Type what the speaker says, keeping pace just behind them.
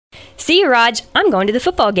See you, Raj. I'm going to the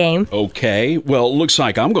football game. Okay, well, looks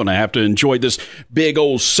like I'm going to have to enjoy this big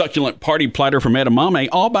old succulent party platter from Edamame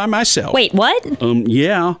all by myself. Wait, what?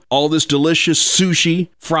 Yeah. All this delicious sushi,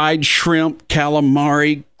 fried shrimp,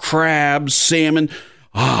 calamari, crabs, salmon.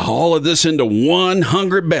 All of this into one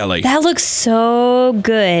hungry belly. That looks so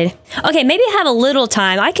good. Okay, maybe I have a little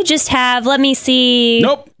time. I could just have, let me see.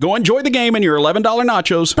 Nope. Go enjoy the game and your $11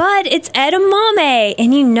 nachos. But it's Edamame,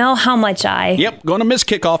 and you know how much I... Yep, gonna miss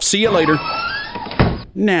kickoff. See you later.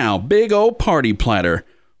 Now, big old party platter.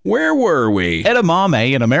 Where were we?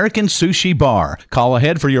 Edamame, an American sushi bar. Call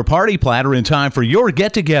ahead for your party platter in time for your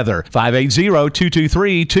get-together.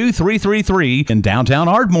 580-223-2333 in downtown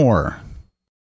Ardmore.